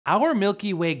Our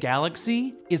Milky Way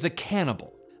galaxy is a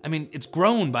cannibal. I mean, it's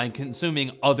grown by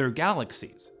consuming other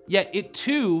galaxies. Yet it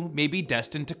too may be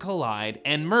destined to collide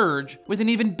and merge with an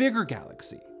even bigger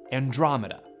galaxy,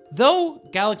 Andromeda. Though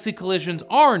galaxy collisions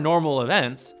are normal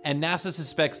events, and NASA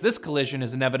suspects this collision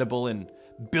is inevitable in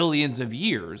billions of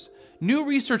years, new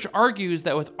research argues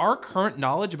that with our current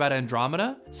knowledge about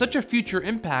Andromeda, such a future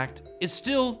impact is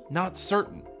still not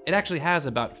certain. It actually has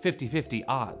about 50-50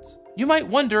 odds. You might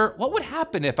wonder what would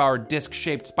happen if our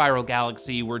disc-shaped spiral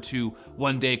galaxy were to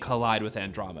one day collide with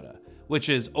Andromeda, which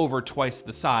is over twice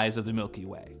the size of the Milky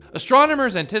Way.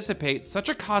 Astronomers anticipate such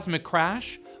a cosmic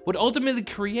crash would ultimately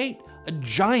create a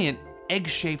giant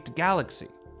egg-shaped galaxy.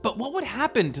 But what would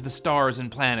happen to the stars and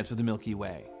planets of the Milky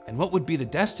Way? And what would be the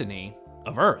destiny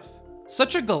of Earth?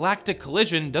 Such a galactic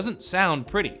collision doesn't sound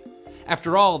pretty.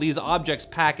 After all, these objects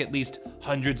pack at least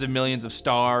hundreds of millions of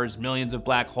stars, millions of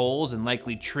black holes, and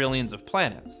likely trillions of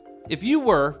planets. If you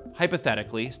were,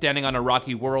 hypothetically, standing on a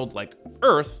rocky world like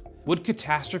Earth, would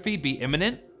catastrophe be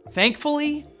imminent?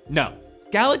 Thankfully, no.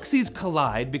 Galaxies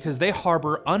collide because they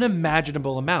harbor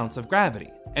unimaginable amounts of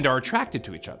gravity and are attracted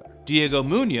to each other. Diego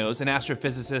Munoz, an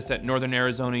astrophysicist at Northern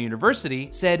Arizona University,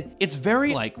 said it's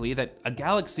very likely that a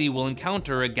galaxy will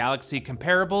encounter a galaxy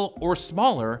comparable or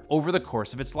smaller over the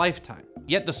course of its lifetime.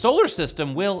 Yet the solar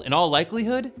system will, in all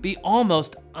likelihood, be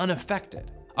almost unaffected.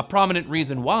 A prominent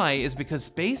reason why is because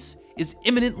space is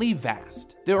eminently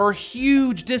vast. There are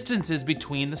huge distances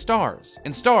between the stars,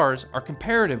 and stars are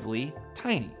comparatively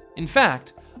tiny. In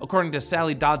fact, according to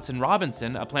Sally Dodson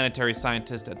Robinson, a planetary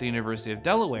scientist at the University of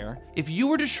Delaware, if you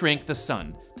were to shrink the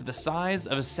sun to the size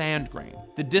of a sand grain,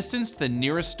 the distance to the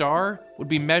nearest star would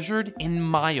be measured in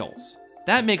miles.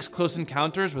 That makes close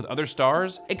encounters with other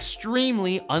stars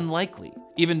extremely unlikely,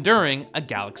 even during a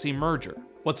galaxy merger.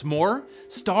 What's more,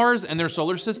 stars and their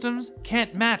solar systems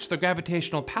can't match the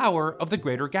gravitational power of the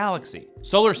greater galaxy.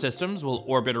 Solar systems will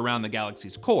orbit around the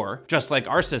galaxy's core, just like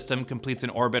our system completes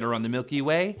an orbit around the Milky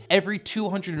Way every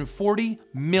 240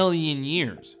 million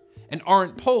years, and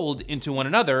aren't pulled into one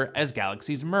another as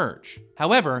galaxies merge.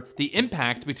 However, the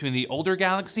impact between the older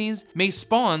galaxies may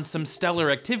spawn some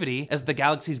stellar activity as the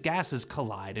galaxy's gases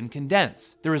collide and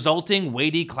condense. The resulting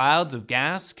weighty clouds of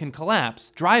gas can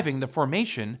collapse, driving the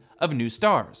formation of new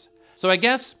stars. So I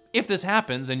guess if this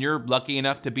happens and you're lucky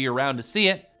enough to be around to see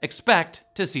it, expect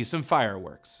to see some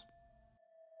fireworks.